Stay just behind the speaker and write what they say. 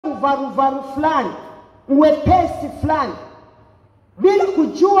uvaruvaru fulani, uwepesi fulani, bila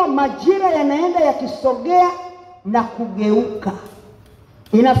kujua majira yanaenda yakisogea na kugeuka.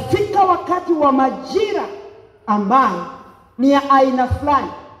 Inafika wakati wa majira ambayo ni ya aina fulani.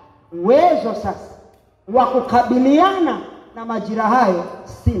 Uwezo sasa wa kukabiliana na majira hayo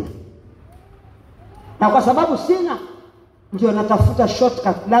sina. Na kwa sababu sina, ndio natafuta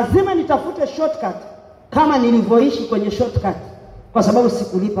shortcut. Lazima nitafute shortcut kama nilivyoishi kwenye shortcut, kwa sababu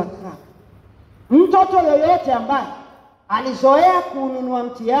sikulipa karo. Mtoto yoyote ambaye alizoea kununua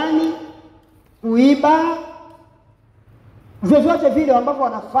mtihani, kuiba, vyovyote vile ambavyo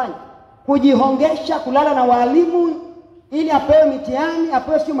wanafanya, kujihongesha, kulala na walimu ili apewe mitihani,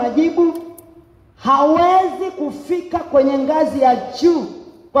 apewe sio majibu, hawezi kufika kwenye ngazi ya juu,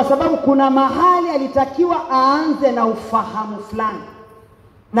 kwa sababu kuna mahali alitakiwa aanze na ufahamu fulani.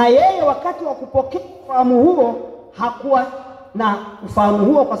 Na yeye wakati wa kupokea ufahamu huo hakuwa na ufahamu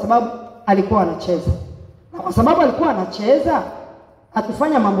huo, kwa sababu alikuwa anacheza. Na kwa sababu alikuwa anacheza,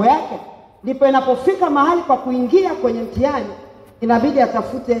 akifanya mambo yake, ndipo inapofika mahali pa kuingia kwenye mtihani, inabidi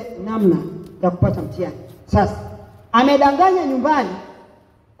atafute namna ya kupata mtihani. Sasa amedanganya nyumbani,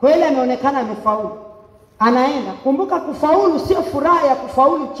 kweli ameonekana amefaulu, anaenda. Kumbuka, kufaulu sio furaha ya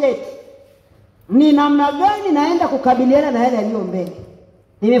kufaulu cheti. Ni namna gani naenda kukabiliana na yale yaliyo mbele.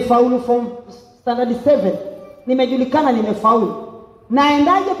 Nimefaulu from standard 7, nimejulikana nimefaulu.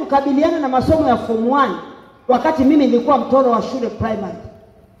 Naendaje kukabiliana na masomo ya form 1 wakati mimi nilikuwa mtoto wa shule primary?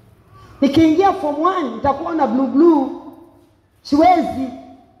 Nikiingia form 1 nitakuwa na blue, siwezi.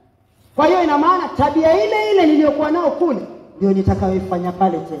 Kwa hiyo ina maana tabia ile ile niliyokuwa nao kule ndio nitakayoifanya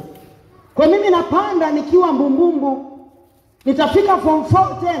pale tena. Kwa mimi napanda nikiwa mbumbumbu, nitafika form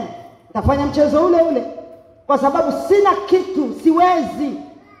 4 tena nitafanya mchezo ule ule, kwa sababu sina kitu, siwezi,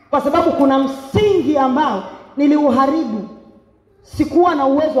 kwa sababu kuna msingi ambao niliuharibu, sikuwa na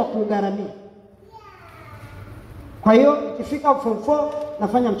uwezo wa kuugharamia. Kwa hiyo nikifika form 4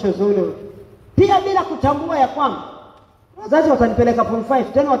 nafanya mchezo ule ule, pia bila kutambua ya kwamba wazazi watanipeleka form 5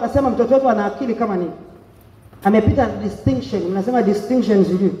 tena, watasema mtoto wetu ana akili kama nini, amepita distinction. Mnasema distinction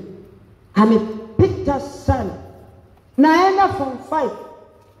sijui, amepita sana. Naenda form 5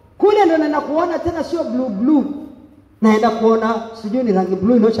 kule ndo naenda kuona tena sio blue, naenda kuona sijui ni rangi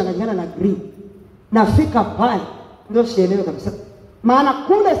blue iliyochanganyana na green. Nafika pale ndio sielewi kabisa, maana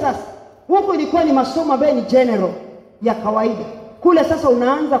kule sasa, huko ilikuwa ni masomo ambayo ni general ya kawaida. Kule sasa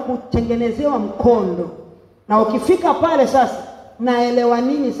unaanza kutengenezewa mkondo, na ukifika pale sasa naelewa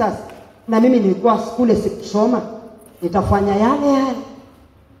nini sasa. Na mimi nilikuwa kule sikusoma, nitafanya yale,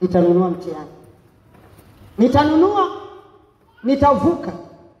 nitanunua mtihani, nitavuka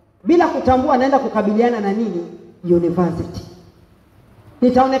bila kutambua naenda kukabiliana na nini, university.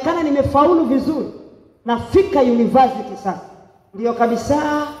 Nitaonekana nimefaulu vizuri, nafika university sasa. Ndio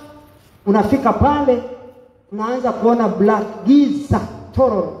kabisa, unafika pale unaanza kuona black, giza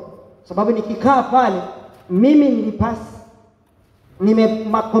tororo, sababu nikikaa pale mimi nilipasi,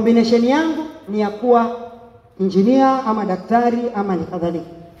 combination yangu ni ya kuwa engineer ama daktari ama ni kadhalika.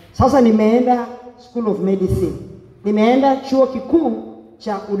 Sasa nimeenda School of Medicine, nimeenda chuo kikuu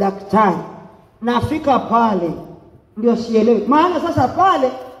cha udaktari. Nafika pale ndio sielewi, maana sasa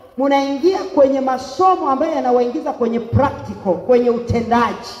pale munaingia kwenye masomo ambayo yanawaingiza kwenye practical, kwenye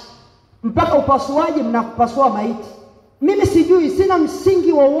utendaji, mpaka upasuaji, mnapasua maiti. Mimi sijui, sina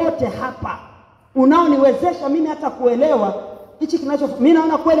msingi wowote hapa unaoniwezesha mimi hata kuelewa hichi kinacho. Mimi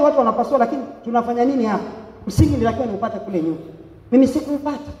naona kweli watu wanapasua, lakini tunafanya nini hapa? Msingi nilikuwa niupate kule nyuma, mimi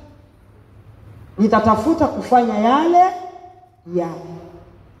sikupata. Nitatafuta kufanya yale.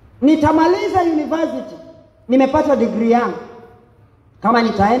 Nitamaliza university, nimepata degree yangu. Kama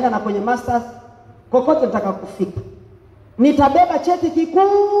nitaenda na kwenye masters, kokote nitaka kufika, nitabeba cheti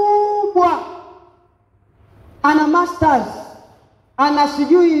kikubwa, ana masters, ana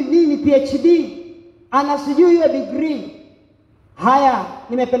sijui nini PhD, ana sijui hiyo degree. Haya,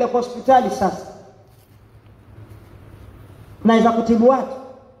 nimepeleka hospitali sasa, naweza kutibu watu.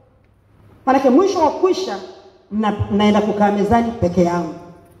 Maana mwisho wa kwisha naenda kukaa mezani peke yangu.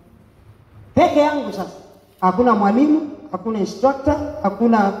 Sasa hakuna mwalimu, hakuna instructor,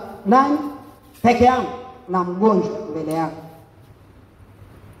 hakuna nani, peke yangu na mgonjwa mbele yangu.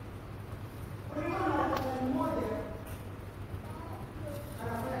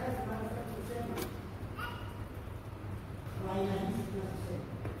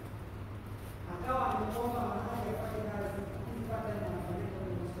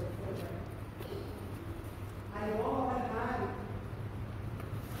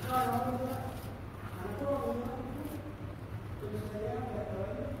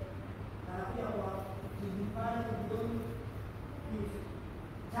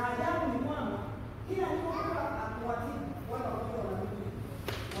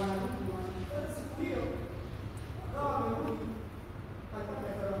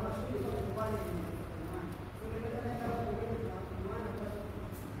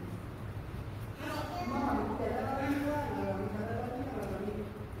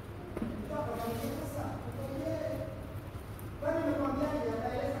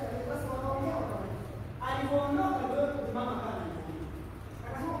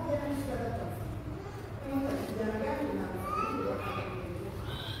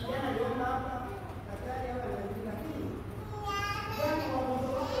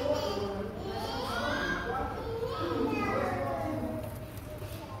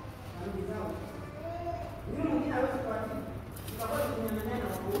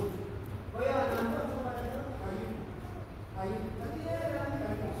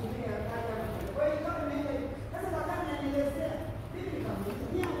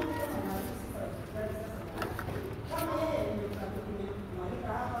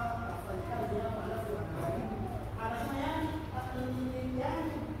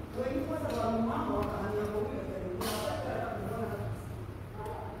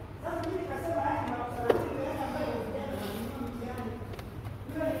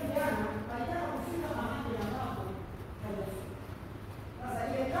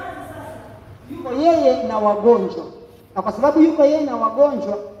 na wagonjwa, na kwa sababu yuko yeye na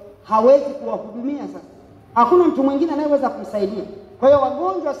wagonjwa hawezi kuwahudumia. Sasa hakuna mtu mwingine anayeweza kumsaidia. Kwa hiyo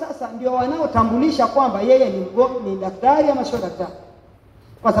wagonjwa sasa ndio wanaotambulisha kwamba yeye ni daktari ama sio daktari,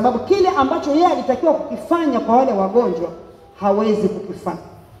 kwa sababu kile ambacho yeye alitakiwa kukifanya kwa wale wagonjwa hawezi kukifanya.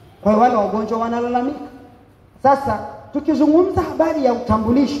 Kwa hiyo wale wagonjwa wanalalamika. Sasa tukizungumza habari ya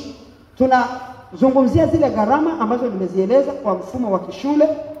utambulisho, tunazungumzia zile gharama ambazo nimezieleza kwa mfumo wa kishule.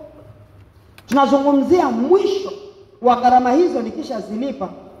 Tunazungumzia mwisho wa gharama hizo nikishazilipa,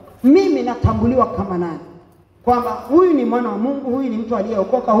 mimi natambuliwa kama nani, kwamba huyu ni mwana wa Mungu, huyu ni mtu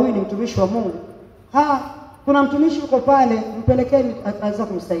aliyeokoka, huyu ni mtumishi wa Mungu. Kuna mtumishi uko pale, mpelekeni aweza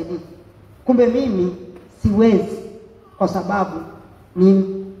kumsaidia. Kumbe mimi siwezi, kwa sababu ni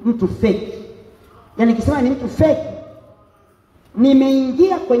mtu fake. Yaani nikisema ni mtu fake,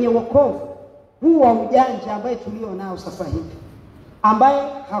 nimeingia kwenye wokovu huu wa ujanja ambaye tulio nao sasa hivi, ambaye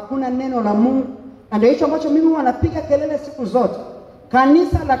hakuna neno la Mungu. Na ndio hicho ambacho mimi huwa napiga kelele siku zote.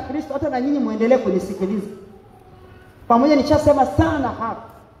 Kanisa la Kristo, hata na nyinyi muendelee kunisikiliza. Pamoja nishasema sana hapa,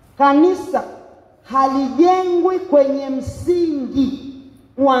 kanisa halijengwi kwenye msingi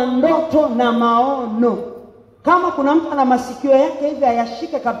wa ndoto na maono. Kama kuna mtu ana masikio yake hivi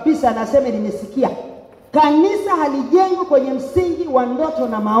ayashike kabisa, anasema nimesikia. Kanisa halijengwi kwenye msingi wa ndoto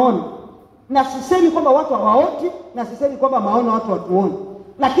na maono. Na sisemi kwamba watu hawaoti, na sisemi kwamba maono watu hatuoni.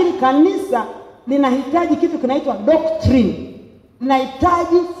 Lakini kanisa linahitaji kitu kinaitwa doctrine.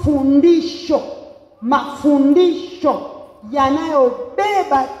 Linahitaji fundisho, mafundisho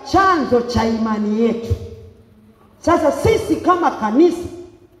yanayobeba chanzo cha imani yetu. Sasa sisi kama kanisa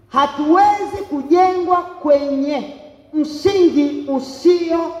hatuwezi kujengwa kwenye msingi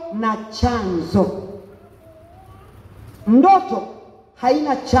usio na chanzo. Ndoto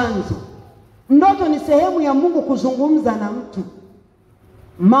haina chanzo. Ndoto ni sehemu ya Mungu kuzungumza na mtu.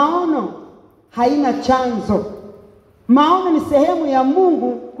 Maono haina chanzo. Maono ni sehemu ya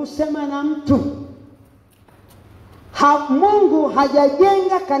Mungu kusema na mtu. Mungu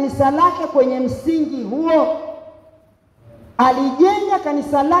hajajenga kanisa lake kwenye msingi huo. Alijenga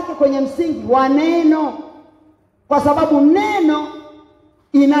kanisa lake kwenye msingi wa neno, kwa sababu neno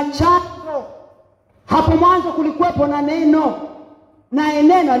ina chanzo. Hapo mwanzo kulikuwepo na neno, na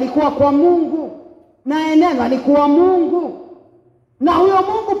neno alikuwa kwa Mungu, na neno alikuwa Mungu. Na huyo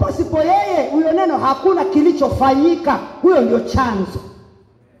Mungu pasipo yeye, huyo neno hakuna kilichofanyika. Huyo ndio chanzo.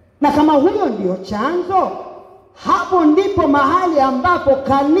 Na kama huyo ndio chanzo, hapo ndipo mahali ambapo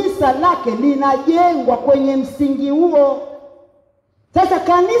kanisa lake linajengwa kwenye msingi huo. Sasa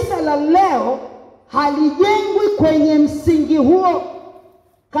kanisa la leo halijengwi kwenye msingi huo.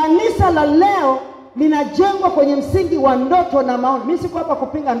 Kanisa la leo linajengwa kwenye msingi wa ndoto na maono. Mimi siko hapa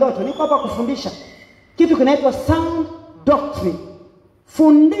kupinga ndoto, niko hapa kufundisha kitu kinaitwa sound doctrine.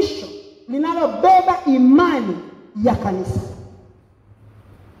 Fundisho linalobeba imani ya kanisa.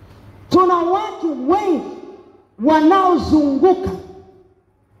 Tuna watu wengi wanaozunguka,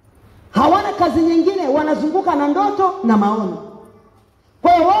 hawana kazi nyingine, wanazunguka na ndoto na maono.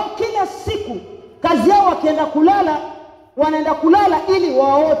 Kwa hiyo wao kila siku kazi yao wakienda kulala, wanaenda kulala ili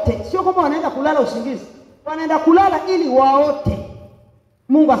waote. Sio kwamba wanaenda kulala usingizi, wanaenda kulala ili waote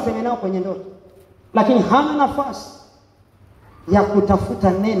Mungu aseme nao kwenye ndoto. Lakini hana nafasi ya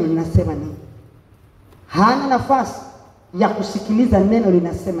kutafuta neno linasema nini. Hana nafasi ya kusikiliza neno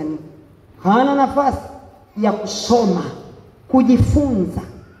linasema nini. Hana nafasi ya kusoma, kujifunza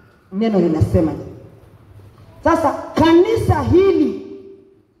neno linasema nini. Sasa kanisa hili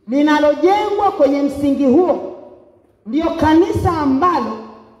linalojengwa kwenye msingi huo ndio kanisa ambalo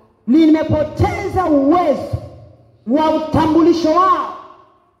limepoteza uwezo wa utambulisho wao.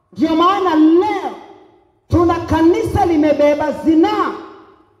 Ndio maana leo tuna kanisa limebeba zinaa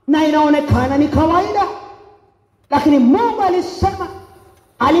na inaonekana ni kawaida. Lakini Mungu alisema,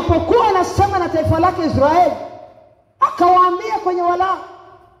 alipokuwa anasema na taifa lake Israeli, akawaambia kwenye Walawi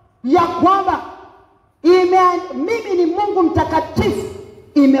ya kwamba mimi ni Mungu mtakatifu,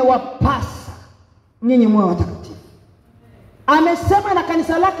 imewapasa ninyi mwe watakatifu. Amesema na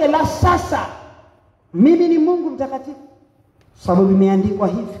kanisa lake la sasa, mimi ni Mungu mtakatifu, sababu imeandikwa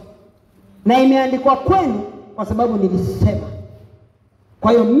hivi. Na imeandikwa kwenu kwa sababu nilisema.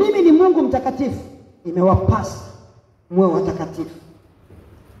 Kwa hiyo mimi ni Mungu mtakatifu, imewapasa mwe watakatifu.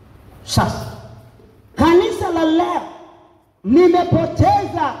 Sasa kanisa la leo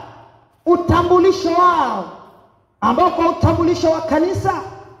limepoteza utambulisho wao, ambao kwa utambulisho wa kanisa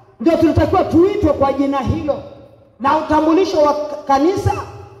ndio tulitakiwa tuitwe kwa jina hilo. Na utambulisho wa kanisa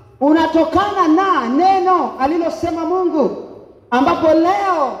unatokana na neno alilosema Mungu, ambapo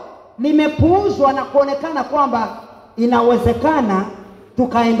leo limepuuzwa na kuonekana kwamba inawezekana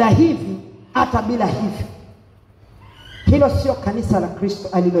tukaenda hivi hata bila hivyo. Hilo sio kanisa la Kristo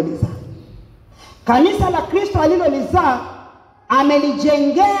alilolizaa. Kanisa la Kristo alilolizaa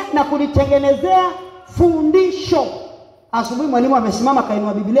amelijengea na kulitengenezea fundisho. Asubuhi mwalimu amesimama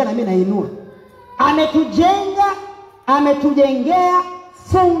kainua Biblia na mimi nainua. Ametujengea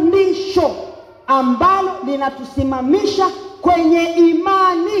fundisho ambalo linatusimamisha kwenye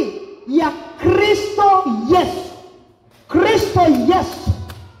imani ya Kristo Yesu.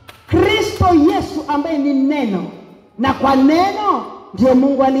 Kristo Yesu ambaye ni neno, na kwa neno ndiyo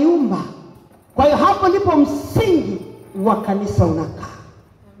Mungu aliumba. Kwa hiyo hapo ndipo msingi wa kanisa unakaa.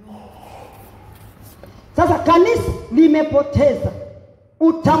 Sasa kanisa limepoteza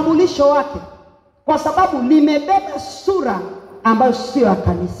utambulisho wake kwa sababu limebeba sura ambayo sio ya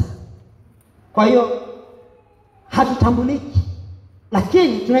kanisa. Kwa hiyo hatutambuliki,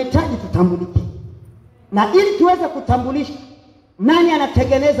 lakini tunahitaji tutambulike. Na ili tuweze kutambulisha, nani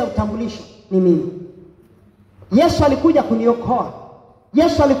anatengeneza utambulisho? Ni mimi. Yesu alikuja kuniokoa.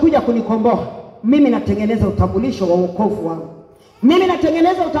 Yesu alikuja kunikomboa. Mimi natengeneza utambulisho wa wokovu wangu. Mimi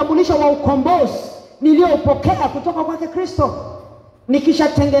natengeneza utambulisho wa ukombozi nilioupokea kutoka kwake Kristo.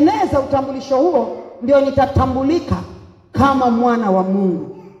 Nikishatengeneza utambulisho huo, ndio nitatambulika kama mwana wa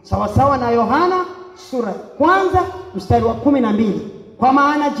Mungu. Sawa sawa na Yohana sura 1 mstari wa 12. Kwa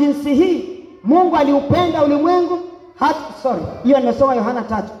maana jinsi hii Mungu aliupenda ulimwengu hiyo nimesoma Yohana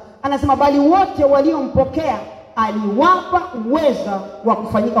 3. Anasema bali wote waliompokea aliwapa uwezo wa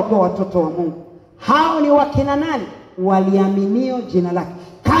kufanyika kuwa watoto wa Mungu. Hao ni wakina nani? Waliaminio jina lake.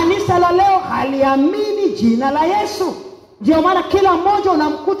 Kanisa la leo haliamini jina la Yesu. Ndio maana kila mmoja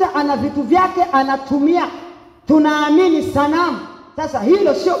unamkuta ana vitu vyake anatumia. Tunaamini sanamu. Sasa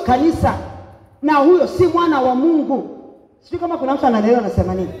hilo sio kanisa, na huyo si mwana wa Mungu. Sio kama kuna mtu anaelewa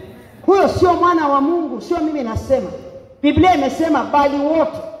anasema nini. Huyo sio mwana wa Mungu, sio mimi nasema. Biblia imesema bali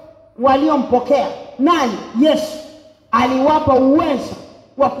wote waliompokea nani? Yesu. Aliwapa uwezo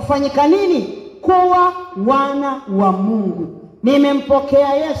wa kufanyika nini? Kuwa wana wa Mungu.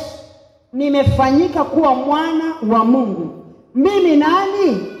 Nimempokea Yesu, nimefanyika kuwa mwana wa Mungu. Mimi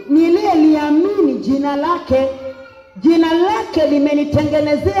nani? Niliyeliamini jina lake. Jina lake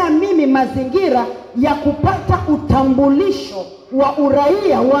limenitengenezea mimi mazingira ya kupata utambulisho wa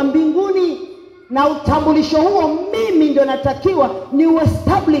uraia wa mbinguni. Na utambulisho huo mimi ndio natakiwa ni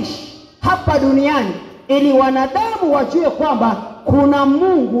establish hapa duniani, ili wanadamu wajue kwamba kuna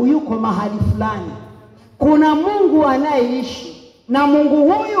Mungu yuko mahali fulani. Kuna Mungu anayeishi. Na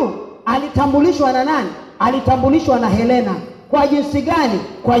Mungu huyu alitambulishwa na nani? Alitambulishwa na Helena. Kwa jinsi gani?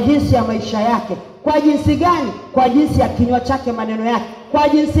 Kwa jinsi ya maisha yake. Kwa jinsi gani? Kwa jinsi ya kinywa chake, maneno yake. Kwa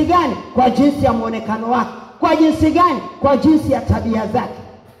jinsi gani? Kwa jinsi ya muonekano wake. Kwa jinsi gani? Kwa jinsi ya tabia zake.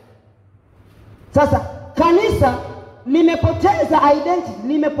 Sasa kanisa limepoteza identity,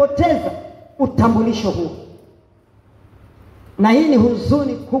 limepoteza utambulisho huo. Na hii ni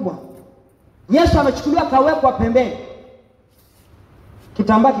huzuni kubwa. Yesu amechukuliwa kawekwa pembeni.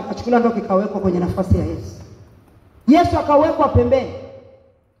 Kitambaa kikachukuliwa ndio kikawekwa kwenye nafasi ya Yesu. Yesu akawekwa pembeni.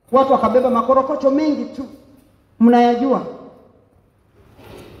 Watu wakabeba makorokocho mengi tu. Mnayajua.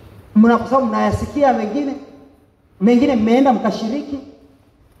 Mnakusema mnayasikia mengine mmeenda mkashiriki.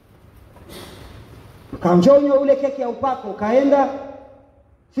 Mkanjonyo ule keki ya upako ukaenda.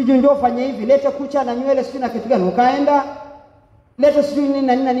 Sijui ndio fanye hivi, lete kucha na nywele sijui na kitu gani ukaenda. Lete sijui nini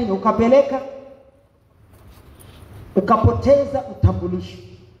na nini ukapeleka. Ukapoteza utambulisho.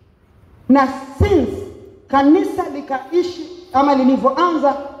 Na since kanisa likaishi ama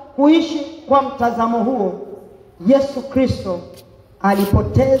lilivyoanza kuishi kwa mtazamo huo, Yesu Kristo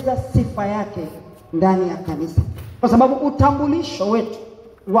alipoteza sifa yake ndani ya kanisa. Kwa sababu utambulisho wetu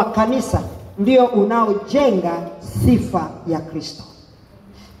wa kanisa ndio unaojenga sifa ya Kristo.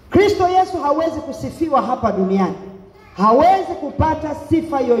 Kristo Yesu hawezi kusifiwa hapa duniani. Hawezi kupata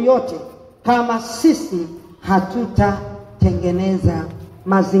sifa yoyote kama sisi hatutatengeneza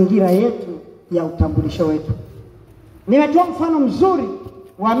mazingira yetu ya utambulisho wetu. Nimetoa mfano mzuri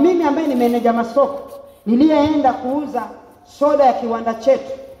wa mimi ambaye ni meneja masoko. Niliyeenda kuuza soda ya kiwanda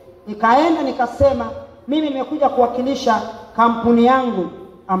chetu. Nikaenda nikasema mimi nimekuja kuwakilisha kampuni yangu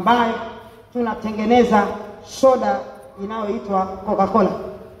ambayo tunatengeneza soda inayoitwa Coca-Cola.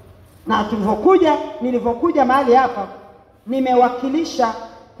 Na nilivyokuja mahali hapa nimewakilisha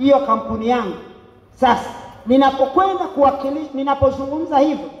hiyo kampuni yangu. Sasa ninapozungumza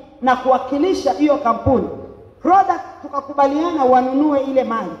hivyo na kuwakilisha hiyo kampuni, product tukakubaliana wanunue ile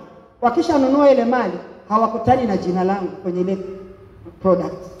mali. Wakisha nunua ile mali hawakutani na jina langu kwenye ile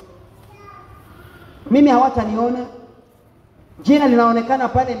product. Mimi hawataniona. Jina linaonekana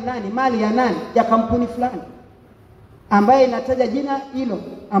pale nani? Mali ya nani? Ya kampuni fulani. ambaye inataja jina hilo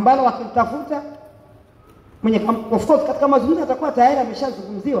ambalo wakitafuta mwenye, of course katika mazungumzo atakuwa tayari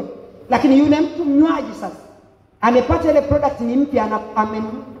ameshazungumziwa, lakini yule mtu mnywaji sasa amepata ile product ni mpya,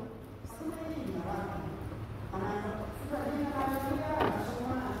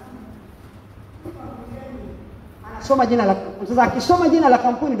 soma jina la kampuni. Sasa akisoma jina la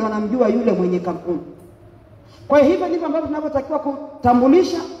kampuni ndio anamjua yule mwenye kampuni. Kwa hiyo hivyo ndivyo ambavyo tunavyotakiwa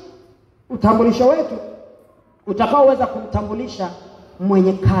kutambulisha utambulisho wetu utakaoweza kumtambulisha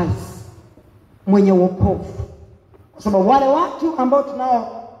mwenye kazi, mwenye wokovu. Kwa sababu wale watu ambao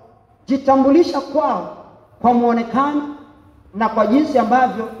tunaojitambulisha kwao kwa muonekano na kwa jinsi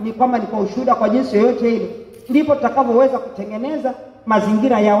ambavyo ni kwamba ni kwa ushuhuda, kwa jinsi yoyote ile, ndipo tutakavyoweza kutengeneza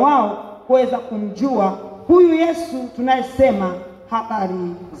mazingira ya wao kuweza kumjua huyu Yesu tunayesema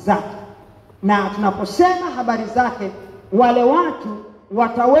habari zake. Na tunaposema habari zake, wale watu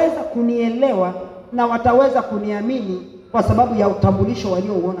wataweza kunielewa na wataweza kuniamini kwa sababu ya utambulisho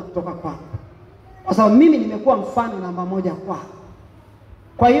waliouona kutoka kwao. Kwa sababu mimi nimekuwa mfano namba 1 kwao.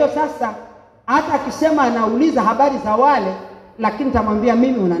 Kwa hiyo sasa hata akisema anauliza habari za wale, lakini nitamwambia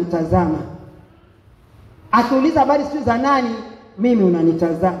mimi unanitazama. Akiuliza habari sio za nani, mimi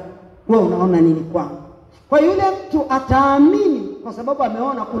unanitazama. Wewe unaona nini kwangu? Kwa yule mtu ataamini kwa sababu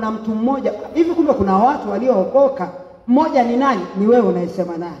ameona kuna mtu mmoja hivi, kumbe kuna watu waliookoka. Mmoja ni nani? Ni wewe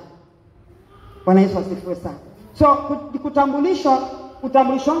unayesema naye. Bwana Yesu asifiwe sana. So utambulisho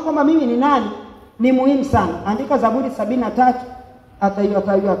wangu kwamba mimi ni nani ni muhimu sana. Andika Zaburi 73. Hata hiyo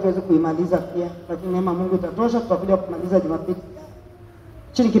hatuwezi kuimaliza pia, lakini neema Mungu itatosha, tutakuja kumaliza Jumapili.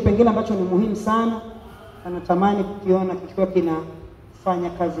 Chini kipengele ambacho ni muhimu sana, anatamani kukiona kikiwa kinafanya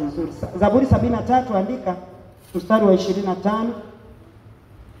kazi nzuri. Zaburi 73, andika mstari wa 25.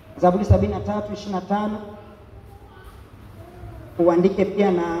 Zaburi 73:25. Uandike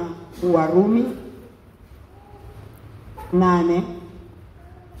pia na Warumi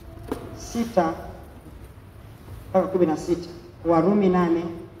 8:6-16. Warumi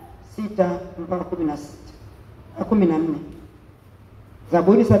 8:6-14.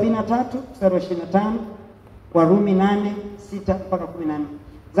 Zaburi 73 mstari wa 25, Warumi 8:6-14.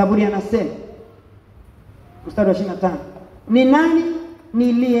 Zaburi anasema mstari wa 25, ni nani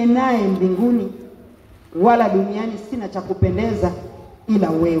niliye naye mbinguni, wala duniani sina cha kupendeza ila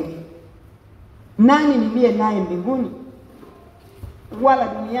wewe. Nani niliye naye mbinguni, wala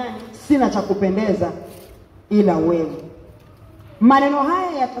duniani sina cha kupendeza ila wewe. Maneno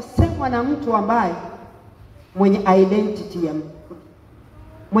haya yatasemwa na mtu ambaye mwenye identity ya Mungu,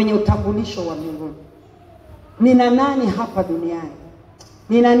 mwenye utambulisho wa Mungu. Nina nani hapa duniani?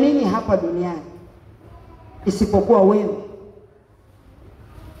 Nina nini hapa duniani isipokuwa wewe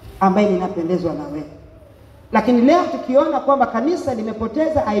ambaye ninapendezwa na wewe? Lakini leo tukiona kwamba kanisa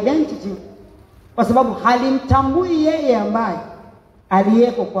limepoteza identity kwa sababu halimtambui yeye ambaye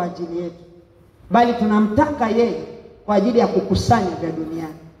aliyeko kwa ajili yetu, bali tunamtaka yeye kwa ajili ya kukusanya vya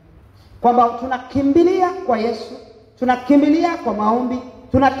duniani. Kwamba tunakimbilia kwa Yesu, tunakimbilia kwa maombi,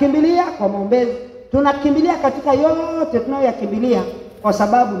 tunakimbilia kwa maombezi, tunakimbilia katika yote tunayoyakimbilia kwa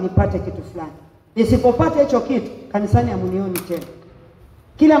sababu nipate kitu fulani. Nisipopata hicho kitu, kanisani hamunioni tena.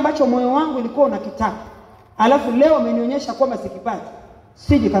 Kile ambacho moyo wangu ulikuwa unakitaka, alafu leo amenionyesha kwamba sikipati,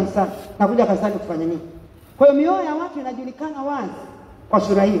 siji kanisani. Nakuja kanisani kufanya nini? Kwa hiyo mioyo ya watu inajulikana wazi kwa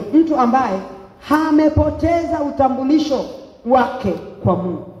sura hiyo. Mtu ambaye amepoteza utambulisho wake kwa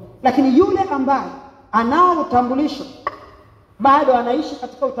Mungu. Lakini yule ambaye anao utambulisho, bado anaishi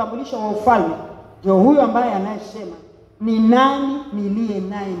katika utambulisho wa ufalme, ndio huyo ambaye anayesema, ni nani niliye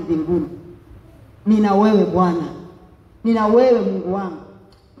naye mbinguni? Nina wewe Bwana, nina wewe Mungu wangu,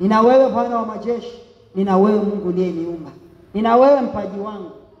 nina wewe Bwana wa majeshi, nina wewe Mungu uliyeniumba, nina wewe mpaji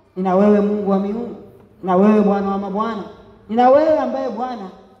wangu, nina wewe Mungu wa miungu, nina wewe Bwana wa mabwana, nina wewe ambaye Bwana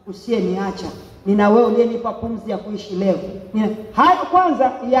usiyeniacha, nina wewe uliyenipa pumzi ya kuishi leo. Hayo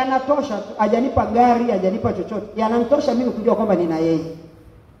kwanza yanatosha tu, hajanipa gari, hajanipa chochote, yananitosha mimi kujua kwamba nina yeye.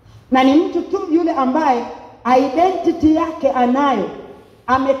 Na ni mtu tu yule ambaye identity yake anayo,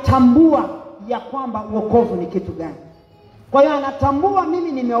 ametambua ya kwamba wokovu ni kitu gani. Kwa hiyo anatambua,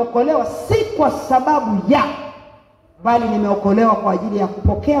 mimi nimeokolewa si kwa sababu ya, bali nimeokolewa kwa ajili ya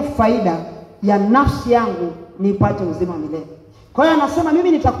kupokea faida ya nafsi yangu, nipate uzima milele. Kwa hiyo anasema,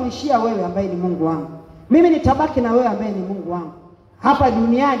 mimi nitakuishia wewe ambaye ni Mungu wangu, mimi nitabaki na wewe ambaye ni Mungu wangu. Hapa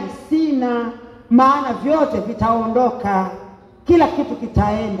duniani sina, maana vyote vitaondoka, kila kitu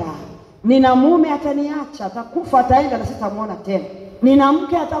kitaenda. Nina mume ataniacha, atakufa, ataenda na sitamuona tena. Nina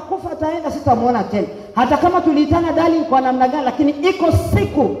mke atakufa, ataenda, sitamuona tena. Hata kama tuliitana darling kwa namna gani, lakini iko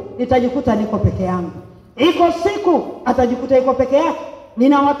siku nitajikuta niko peke yangu. Iko siku atajikuta iko peke yake.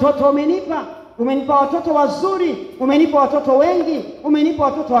 Nina watoto umenipa, umenipa watoto wazuri, umenipa watoto wengi, umenipa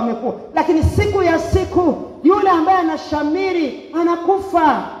watoto wamekuwa. Lakini siku ya siku yule ambaye anashamiri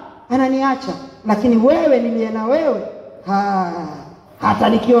anakufa, ananiacha. Lakini wewe niliye na wewe, hata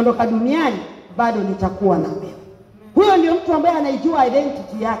nikiondoka duniani bado nitakuwa na wewe. Huyo ndio mtu ambaye anaijua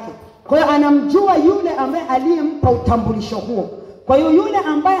identity yake. Kwa hiyo anamjua yule ambaye aliyempa utambulisho huo. Kwa hiyo yule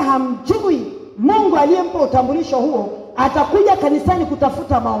ambaye hamjui Mungu aliyempa utambulisho huo atakuja kanisani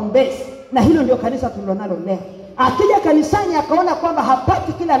kutafuta maombezi. Na hilo ndio kanisa tulilonalo leo. Akija kanisani akaona kwamba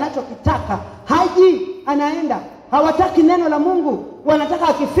hapati kile anachokitaka, haji, anaenda. Hawataki neno la Mungu, wanataka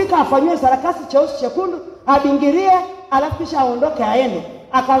akifika afanywe sarakasi cheusi chekundu, abingirie, alafu kisha aondoke aende,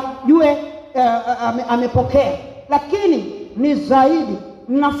 akajue amepokea. Lakini ni zaidi.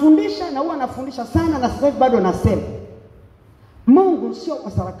 Ninafundisha na huwa nafundisha sana, na sasa bado nasema Mungu sio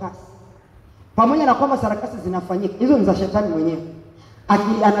kwa sarakasi. Pamoja na kwamba sarakasi zinafanyika, hizo ni za shetani mwenyewe.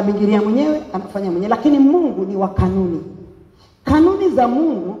 Anabingiria mwenyewe, anafanya mwenyewe. Lakini Mungu ni wa kanuni. Kanuni za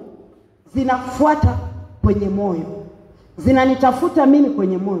Mungu zinafuata kwenye moyo, zinanitafuta mimi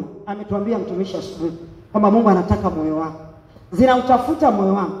kwenye moyo. Ametuambia mtumishi asubuhi kwamba Mungu anataka moyo wako. Zinautafuta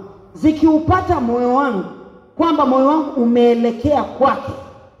moyo wangu. Zikiupata moyo wangu, kwamba moyo wangu umeelekea kwake,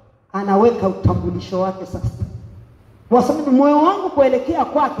 anaweka utambulisho wake sasa. Kwa sababu moyo wangu kuelekea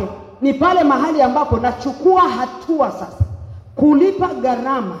kwake ni pale mahali ambapo nachukua hatua sasa kulipa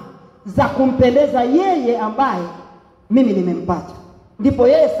gharama za kumpendeza yeye ambaye mimi nimempata. Ndipo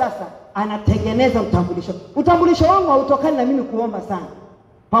yeye sasa anatengeneza utambulisho. Utambulisho wangu hautokani na mimi kuomba sana,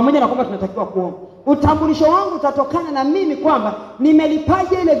 pamoja na kwamba tunatakiwa kuomba. Utambulisho wangu utatokana na mimi kwamba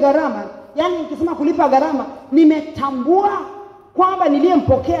nimelipaje ile gharama. Yaani nikisema kulipa gharama, nimetambua kwamba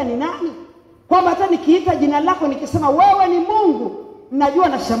niliyempokea ni nani. Kwamba hata nikiita jina lako nikisema wewe ni Mungu, najua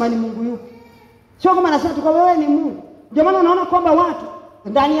nashamani Mungu yupi. Sio kama nasema tu kwa wewe ni Mungu. Ndio maana unaona kwamba watu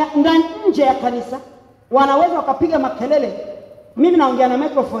ndani nje ya kanisa wanaweza wakapiga makelele. Mimi naongea na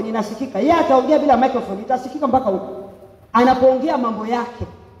microphone inasikika. Yeye ataongea bila microphone, itasikika mpaka huko anapoongea mambo yake.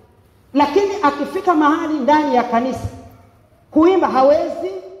 Lakini akifika mahali ndani ya kanisa kuimba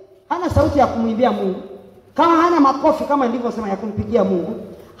hawezi, hana sauti ya kumwimbia Mungu. Kama hana makofi kama nilivyosema ya kumpigia Mungu,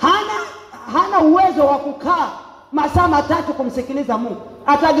 hana uwezo wa kukaa masaa matatu kumsikiliza Mungu.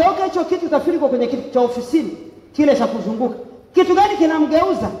 Atageuka hicho kitu tafiriko kwenye kitu cha ofisini kile cha kuzunguka. Kitu gani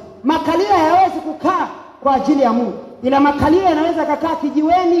kinamgeuza? Makalio hayawezi kukaa kwa ajili ya Mungu. Ila makalio yanaweza kukaa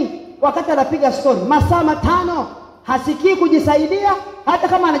kijiweni wakati anapiga story masaa matano, hasikii kujisaidia. Hata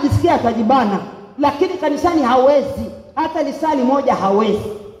kama anajisikia atajibana, lakini kanisani hawezi, hata lisali moja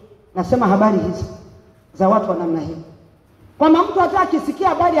hawezi. Nasema habari hizi za watu wa namna hii, kwamba mtu hata akisikia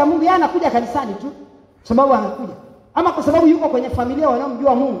habari ya Mungu yeye anakuja kanisani tu sababu anakuja, ama kwa sababu yuko kwenye familia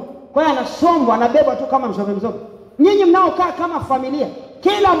wanaomjua Mungu, kwa hiyo anasombwa, anabeba tu kama mzoga. Nyinyi mnaokaa kama familia,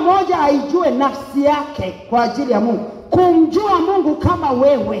 kila mmoja aijue nafsi yake kwa ajili ya Mungu, kumjua Mungu kama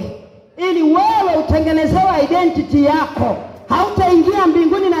wewe, ili wewe utengenezewe identity yako. Hautaingia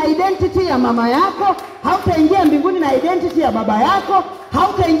mbinguni na identity ya mama yako, hautaingia mbinguni na identity ya baba yako,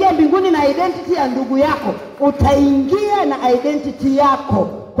 hautaingia mbinguni na identity ya ndugu yako. Utaingia na identity yako.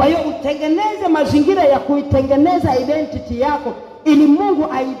 Kwa hiyo utengeneze mazingira ya kuitengeneza identity yako, ili Mungu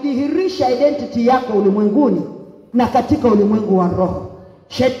aidhihirishe identity yako ulimwenguni na katika ulimwengu wa roho.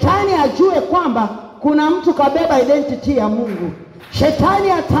 Shetani ajue kwamba kuna mtu kabeba identity ya Mungu.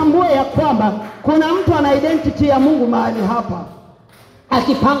 Shetani atambue ya kwamba kuna mtu ana identity ya Mungu mahali hapa.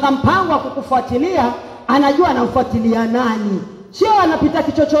 Akipanga mpango wa kukufuatilia, anajua anamfuatilia nani. Sio anapita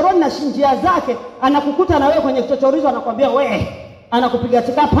kichochoroni na njia zake, anakukuta na wewe kwenye kichochorizo, anakuambia wewe, anakupiga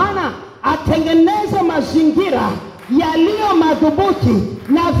tika. Hapana, atengeneze mazingira yaliyo madhubuti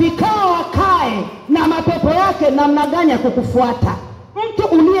na vikao wakae na mapepo yake namna gani ya kukufuata. Mtu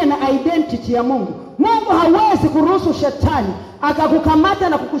uliye na identity ya Mungu, Mungu hawezi kuruhusu shetani akakukamata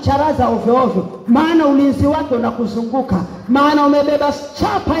na kukucharaza ovyo ovyo, maana ulinzi wake unakuzunguka, maana umebeba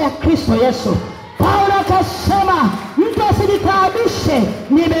chapa ya Kristo Yesu. Paulo akasema, mtu asijitaabishe,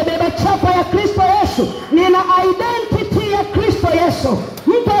 nimebeba chapa ya Kristo Yesu, nina identity ya Kristo Yesu,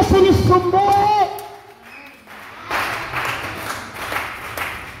 mtu asinisumbue.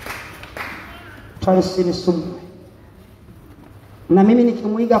 Tusinisumbue. Na mimi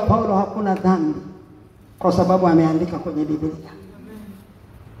nikimuiga Paulo hakuna dhambi, kwa sababu ameandika kwenye Biblia.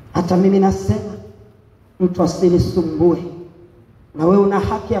 Hata mimi nasema mtu asinisumbue, na wewe una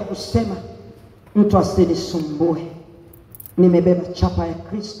haki ya kusema mtu asinisumbue. Nimebeba chapa ya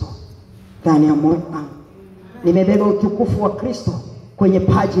Kristo ndani ya moyo wangu. Nimebeba utukufu wa Kristo kwenye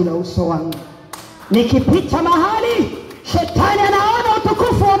paji la uso wangu. Nikipita mahali, shetani anaona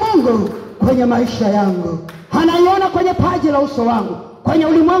utukufu wa Mungu kwenye maisha yangu, anaiona kwenye paji la uso wangu. kwenye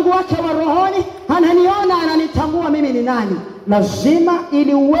ulimwengu wake wa rohoni, ananiona, ananitambua mimi ni nani. Lazima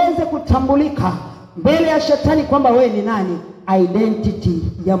ili uweze kutambulika mbele ya shetani kwamba wewe ni nani, identity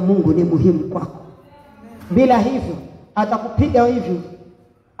ya Mungu ni muhimu kwako. Bila hivyo atakupiga hivi.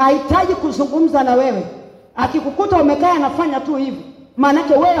 Hahitaji kuzungumza na wewe. Akikukuta umekaa anafanya tu hivi, maana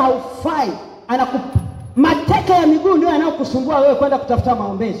yake wewe haufai. Mateke ya miguu ndio yanayokusumbua wewe kwenda kutafuta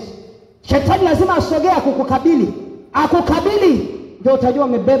maombezi. Shetani lazima asogee kukukabili. Akukabili ndio utajua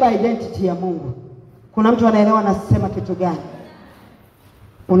umebeba identity ya Mungu. Kuna mtu anaelewa nasema kitu gani?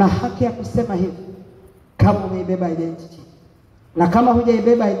 Una haki ya kusema hivi kama umeibeba identity. Na kama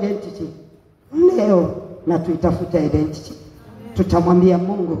hujaibeba identity, leo na tuitafuta identity. Tutamwambia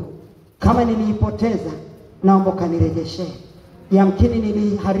Mungu, kama niliipoteza naomba kanirejeshe. Yamkini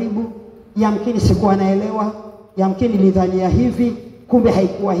niliharibu, yamkini sikuwa naelewa, yamkini nilidhania hivi, kumbe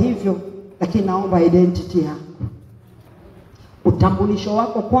haikuwa hivyo, lakini naomba identity yangu. Utambulisho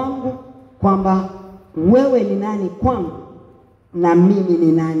wako kwangu kwamba wewe ni nani kwangu na mimi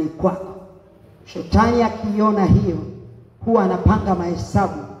ni nani kwako. Shetani akiona hiyo huwa anapanga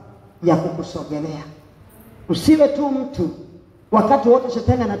mahesabu ya kukusogelea. Usiwe tu mtu wakati wote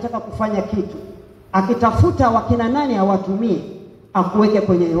shetani anataka kufanya kitu akitafuta wakina nani awatumie akuweke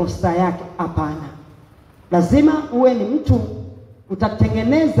kwenye roster yake. Hapana. Lazima uwe ni mtu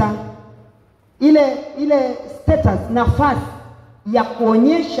utatengeneza ile status, nafasi ya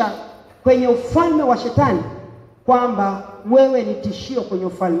kuonyesha kwenye ufalme wa shetani kwamba wewe ni tishio kwenye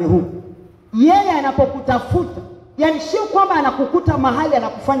ufalme huu. Yeye anapokutafuta, yani sio kwamba anakukuta mahali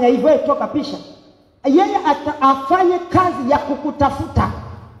anakufanya hivyo wewe toka pisha. Yeye afanye kazi ya kukutafuta.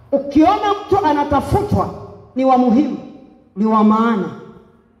 Ukiona mtu anatafutwa ni wa muhimu, ni wa maana.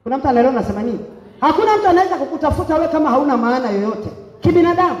 Kuna mtu anaelewa nasema nini? Hakuna mtu anaweza kukutafuta wewe kama hauna maana yoyote.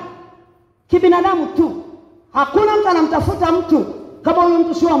 Kibinadamu tu. Hakuna mtu anamtafuta mtu kama huyo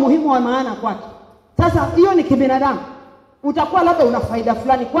mtu sio wa muhimu wa maana kwake. Sasa hiyo ni kibinadamu. Utakuwa labda una faida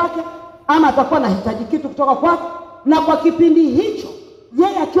fulani kwake, ama atakuwa anahitaji kitu kutoka kwako, na kwa kipindi hicho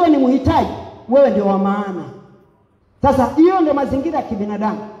yeye akiwa ni mhitaji, wewe ndio wa maana. Sasa hiyo ndio mazingira ya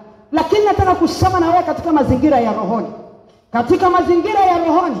kibinadamu. Lakini nataka kusema na wewe katika mazingira ya rohoni. Katika mazingira ya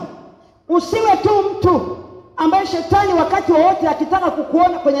rohoni, usiwe tu mtu ambaye shetani wakati wowote akitaka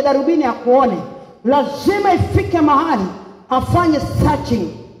kukuona kwenye darubini akuone. Lazima ifike mahali afanye searching,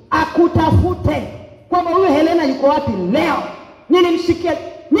 akutafute kwamba huyu Helena yuko wapi leo. Nilimsikia,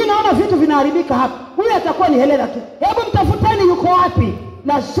 ninaona vitu vinaharibika hapa. Huyu atakuwa ni Helena tu. Hebu mtafuteni yuko wapi.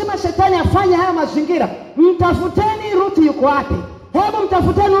 Lazima shetani afanye haya mazingira. Mtafuteni Ruth yuko wapi. Hebu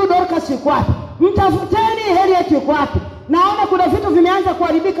mtafuteni huyu Dorcas yuko wapi. Mtafuteni Harriet yuko wapi. Naona kuna vitu vimeanza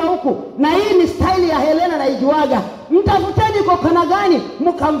kuharibika huku, na hii ni style ya Helena na ijuaga. Mtafuteni yuko kana gani,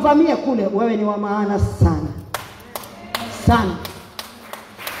 mkamvamie kule. Wewe ni wa maana sana. Sana.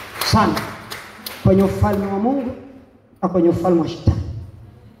 Sana. Kwenye ufalme wa Mungu na kwenye ufalme wa shetani.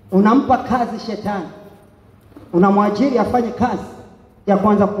 Unampa kazi shetani. Unamwajiri afanye kazi ya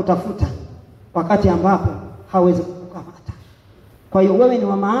kwanza kutafuta wakati ambapo hawezi kukukamata. Kwa hiyo wewe ni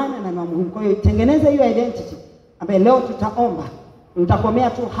wa maana na ni wa muhimu. Kwa hiyo tengeneza hiyo identity ambaye leo tutaomba. Nitakomea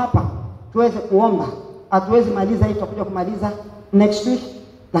tu hapa tuweze kuomba. Hatuwezi maliza hii, tutakuja kumaliza next week,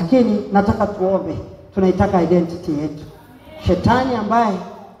 lakini nataka tuombe. Tunaitaka identity yetu. Shetani ambaye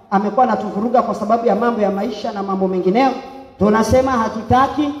amekuwa anatuvuruga kwa sababu ya mambo ya maisha na mambo mengineo, tunasema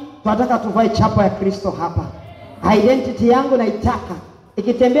hatutaki, tunataka tuvae chapa ya Kristo hapa. Identity yangu naitaka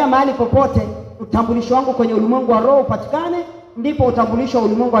ikitembea mahali popote, utambulisho wangu kwenye ulimwengu wa roho upatikane, ndipo utambulisho wa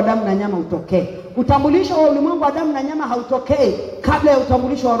ulimwengu wa damu na nyama utokee. Utambulisho wa ulimwengu wa damu na nyama hautokei kabla ya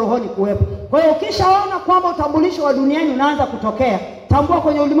utambulisho wa rohoni kuwepo. Kwa hiyo ukishaona kwamba utambulisho wa duniani unaanza kutokea, tambua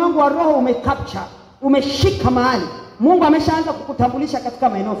kwenye ulimwengu wa roho umecapture, umeshika mahali. Mungu ameshaanza kukutambulisha katika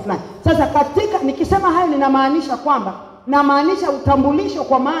maeneo fulani. Sasa katika nikisema hayo ninamaanisha kwamba namaanisha utambulisho,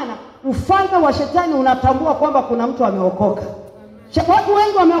 kwa maana ufalme wa shetani unatambua kwamba kuna mtu ameokoka. Watu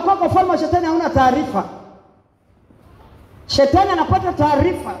wengi wameokoka, ufalme wa shetani hauna taarifa. Shetani anapata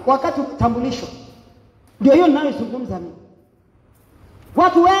taarifa wakati utambulisho. Ndio hiyo ninayozungumza mimi.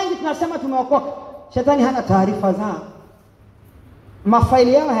 Watu wengi tunasema tumeokoka, shetani hana taarifa zao.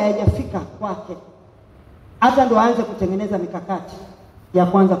 Mafaili yao hayajafika kwake. Hata ndo aanze kutengeneza mikakati ya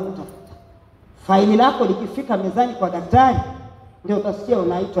kwanza kutafuta. Faili lako likifika mezani kwa daktari, ndio utasikia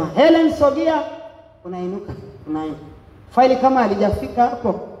unaitwa Hellen SOGIA, unainuka, unaenda. Faili kama halijafika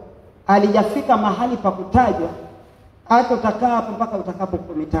hapo, halijafika mahali pa kutajwa, hata utakaa hapo mpaka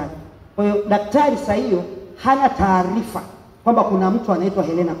utakapokumitaja. Kwa hiyo daktari saa hiyo hana taarifa kwamba kuna mtu anaitwa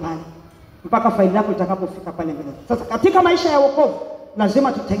Helena pale mpaka faili lako litakapofika pale mbele. Sasa katika maisha ya wokovu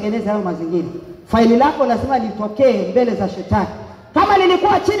lazima tutengeneze hayo mazingira. Faili lako lazima litokee mbele za shetani. Kama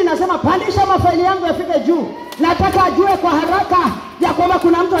nilikuwa chini nasema pandisha mafaili yangu yafike juu. Nataka ajue kwa haraka ya kwamba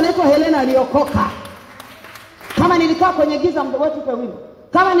kuna mtu anaitwa Hellen aliokoka. Kama nilikaa kwenye giza wetu kwa wimbo.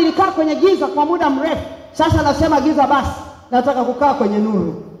 Kama nilikaa kwenye giza kwa muda mrefu, sasa nasema giza basi, nataka kukaa kwenye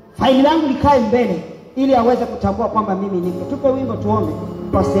nuru. Faili yangu likae mbele ili aweze kutambua kwamba mimi niko. Tupe wimbo tuombe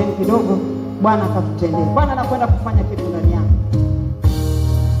kwa sehemu kidogo, Bwana akatutendee. Bwana anakwenda kufanya kitu ndani yako.